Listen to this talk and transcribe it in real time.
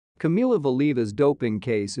Kamila Valieva's doping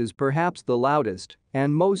case is perhaps the loudest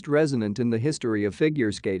and most resonant in the history of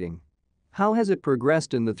figure skating. How has it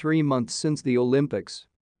progressed in the 3 months since the Olympics?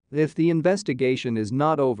 If the investigation is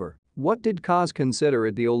not over, what did cause consider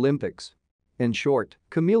at the Olympics? In short,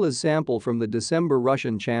 Kamila's sample from the December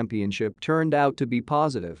Russian Championship turned out to be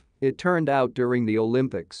positive. It turned out during the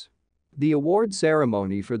Olympics. The award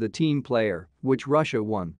ceremony for the team player, which Russia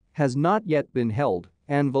won, has not yet been held,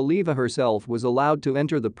 and Valieva herself was allowed to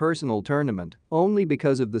enter the personal tournament only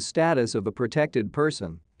because of the status of a protected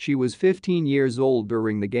person. She was 15 years old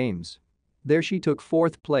during the games. There she took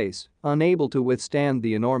 4th place, unable to withstand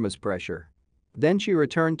the enormous pressure. Then she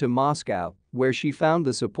returned to Moscow, where she found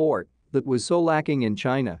the support that was so lacking in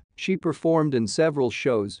China. She performed in several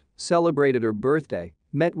shows, celebrated her birthday,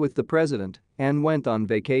 met with the president, and went on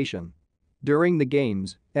vacation. During the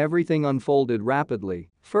games, everything unfolded rapidly.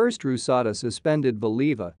 First Russi suspended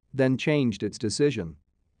Valieva, then changed its decision.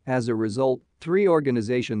 As a result, 3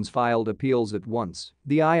 organizations filed appeals at once: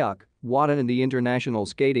 the IOC, WADA and the International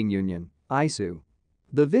Skating Union, ISU.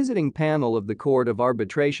 The visiting panel of the Court of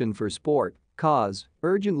Arbitration for Sport, CAS,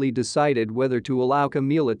 urgently decided whether to allow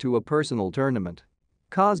Kamila to a personal tournament.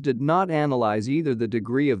 CAS did not analyze either the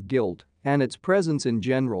degree of guilt and its presence in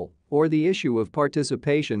general or the issue of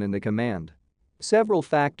participation in the command. Several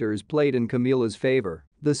factors played in Kamila's favor: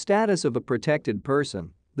 the status of a protected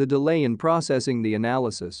person, the delay in processing the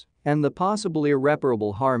analysis, and the possible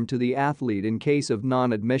irreparable harm to the athlete in case of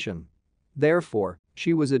non-admission. Therefore,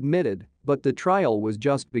 she was admitted, but the trial was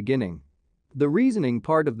just beginning. The reasoning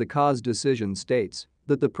part of the CAS decision states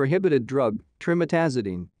that the prohibited drug,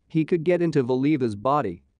 trimetazidine, he could get into Valieva's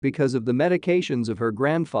body because of the medications of her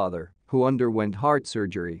grandfather, who underwent heart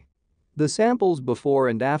surgery. The samples before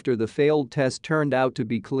and after the failed test turned out to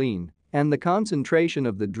be clean, and the concentration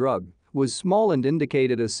of the drug was small and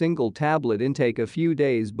indicated a single tablet intake a few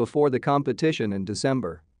days before the competition in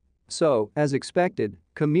December. So, as expected,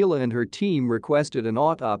 Kamila and her team requested an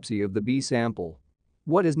autopsy of the B sample.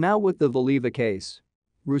 What is now with the Valieva case?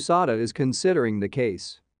 Russi is considering the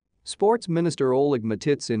case. Sports Minister Oleg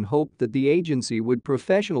Matitsin hoped that the agency would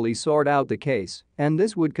professionally sort out the case, and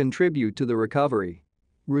this would contribute to the recovery.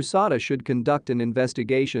 Russi should conduct an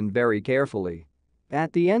investigation very carefully.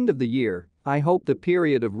 At the end of the year, I hope the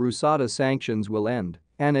period of Russi sanctions will end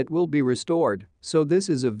and it will be restored, so this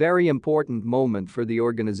is a very important moment for the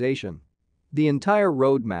organization. The entire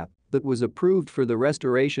roadmap that was approved for the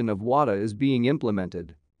restoration of WADA is being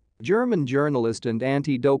implemented. German journalist and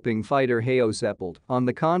anti-doping fighter Hayo Seppelt, on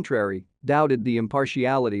the contrary, doubted the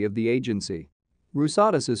impartiality of the agency.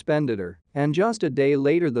 Russi suspended her, and just a day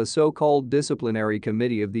later the so-called disciplinary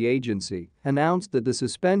committee of the agency announced that the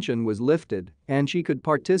suspension was lifted and she could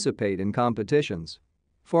participate in competitions.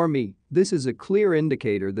 For me, this is a clear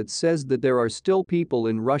indicator that says that there are still people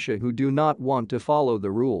in Russia who do not want to follow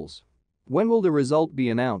the rules. When will the result be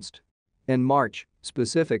announced? In March,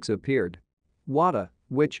 specifics appeared. WADA,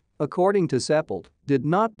 which, according to Seppelt, did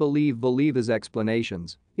not believe Valieva's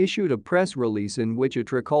explanations, issued a press release in which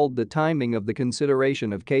it recalled the timing of the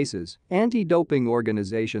consideration of cases. Anti-doping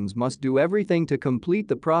organizations must do everything to complete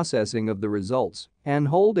the processing of the results and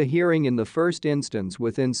hold a hearing in the first instance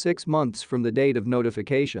within 6 months from the date of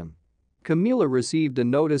notification. Kamila received a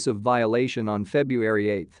notice of violation on February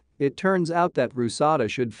 8. It turns out that Russi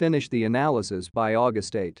should finish the analysis by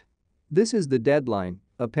August 8. This is the deadline,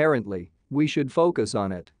 apparently. We should focus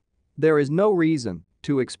on it. There is no reason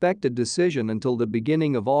to expect a decision until the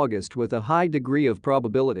beginning of August with a high degree of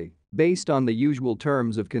probability, based on the usual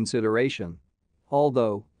terms of consideration.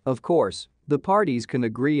 Although, of course, the parties can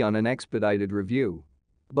agree on an expedited review.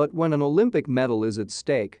 But when an Olympic medal is at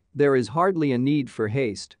stake, there is hardly a need for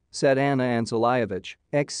haste, said Anna Anselievich,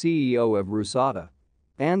 ex-CEO of Russi.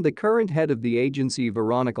 And the current head of the agency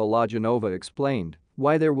Veronika Lajanova explained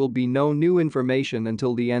why there will be no new information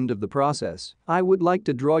until the end of the process. I would like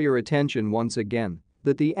to draw your attention once again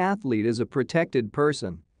that the athlete is a protected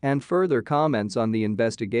person, and further comments on the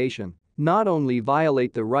investigation not only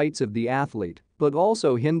violate the rights of the athlete but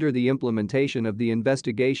also hinder the implementation of the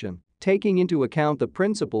investigation, taking into account the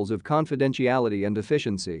principles of confidentiality and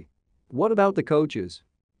efficiency. What about the coaches?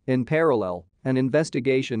 In parallel, an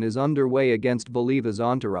investigation is underway against Valieva's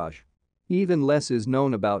entourage. Even less is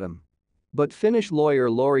known about him. But Finnish lawyer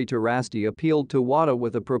Lauri Tarasti appealed to WADA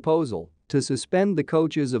with a proposal to suspend the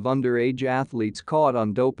coaches of underage athletes caught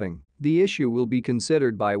on doping. The issue will be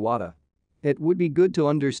considered by WADA. It would be good to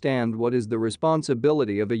understand what is the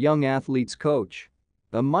responsibility of a young athlete's coach.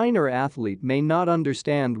 A minor athlete may not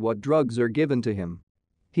understand what drugs are given to him.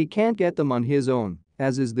 He can't get them on his own,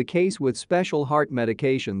 as is the case with special heart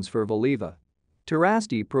medications for Valieva.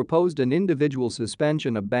 Tarasti proposed an individual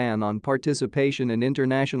suspension, a ban on participation in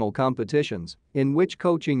international competitions in which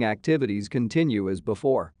coaching activities continue as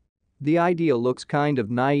before. The idea looks kind of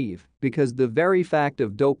naive because the very fact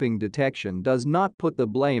of doping detection does not put the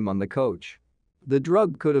blame on the coach. The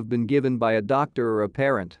drug could have been given by a doctor or a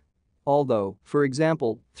parent. Although, for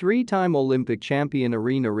example, three-time Olympic champion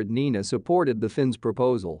Irina Rodnina supported the Finns'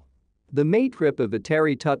 proposal. The May trip of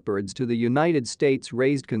Eteri Tutberidze to the United States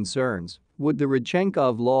raised concerns. Would the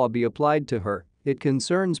Rodchenkov law be applied to her? It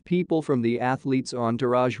concerns people from the athlete's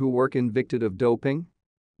entourage who were convicted of doping.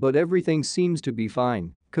 But everything seems to be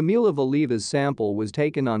fine. Kamila Valieva's sample was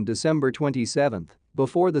taken on December 27,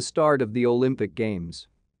 before the start of the Olympic Games.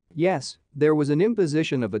 Yes, there was an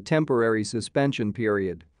imposition of a temporary suspension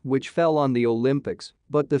period, which fell on the Olympics,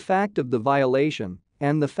 but the fact of the violation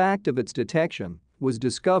and the fact of its detection was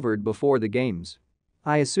discovered before the Games.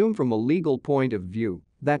 I assume from a legal point of view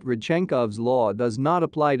that Rodchenkov's law does not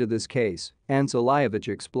apply to this case, Anselievich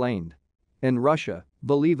explained. In Russia,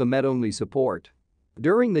 Valieva met only support.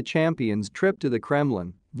 During the champion's trip to the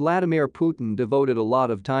Kremlin, Vladimir Putin devoted a lot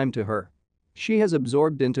of time to her. She has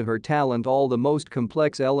absorbed into her talent all the most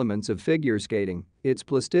complex elements of figure skating, its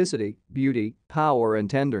plasticity, beauty, power and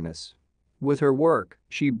tenderness. With her work,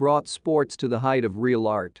 she brought sports to the height of real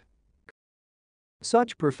art.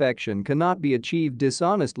 Such perfection cannot be achieved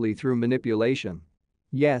dishonestly through manipulation.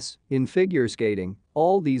 Yes, in figure skating,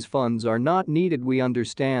 all these funds are not needed. We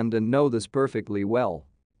understand and know this perfectly well.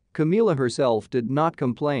 Kamila herself did not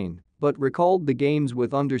complain, but recalled the Games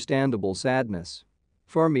with understandable sadness.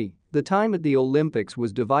 For me, the time at the Olympics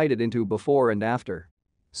was divided into before and after.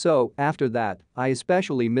 So, after that, I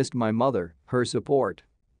especially missed my mother, her support.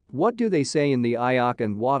 What do they say in the IOC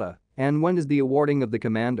and WADA, and when is the awarding of the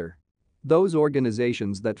commander? Those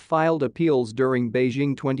organizations that filed appeals during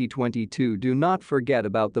Beijing 2022 do not forget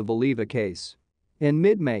about the Valieva case. In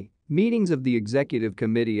mid-May, meetings of the executive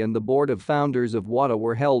committee and the board of founders of WADA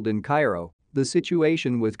were held in Cairo. The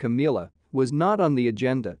situation with Kamila was not on the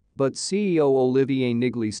agenda, but CEO Olivier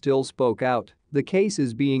Nigli still spoke out. The case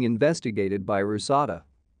is being investigated by Russi.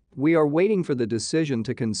 We are waiting for the decision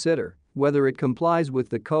to consider whether it complies with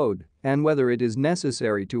the code and whether it is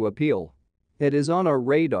necessary to appeal. It is on our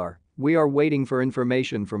radar. We are waiting for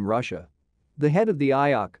information from Russia. The head of the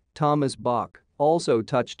IOC, Thomas Bach, also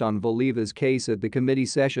touched on Valieva's case at the committee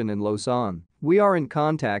session in Lausanne. We are in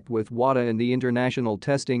contact with WADA and the International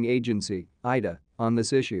Testing Agency, IDA, on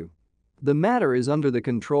this issue. The matter is under the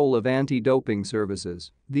control of anti-doping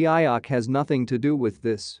services. The IOC has nothing to do with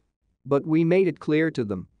this. But we made it clear to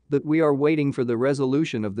them that we are waiting for the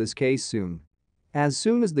resolution of this case soon. As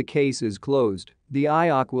soon as the case is closed, the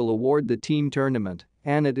IOC will award the team tournament,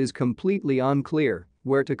 and it is completely unclear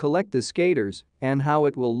where to collect the skaters and how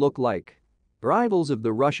it will look like. Rivals of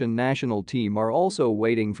the Russian national team are also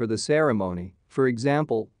waiting for the ceremony. For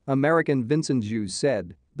example, American Vincent Zhu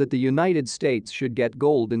said that the United States should get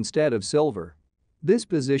gold instead of silver. This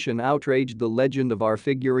position outraged the legend of our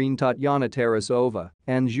figurine Tatyana Tarasova,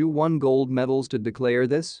 and Zhu won gold medals to declare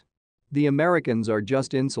this? The Americans are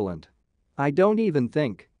just insolent. I don't even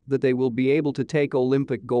think that they will be able to take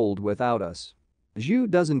Olympic gold without us. Zhu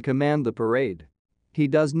doesn't command the parade. He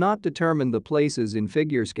does not determine the places in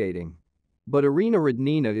figure skating. But Irina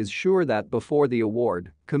Rodnina is sure that before the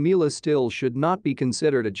award, Kamila still should not be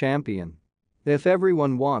considered a champion. If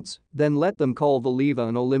everyone wants, then let them call Valieva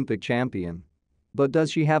an Olympic champion. But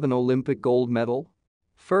does she have an Olympic gold medal?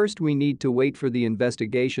 First we need to wait for the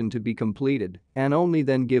investigation to be completed and only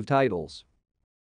then give titles.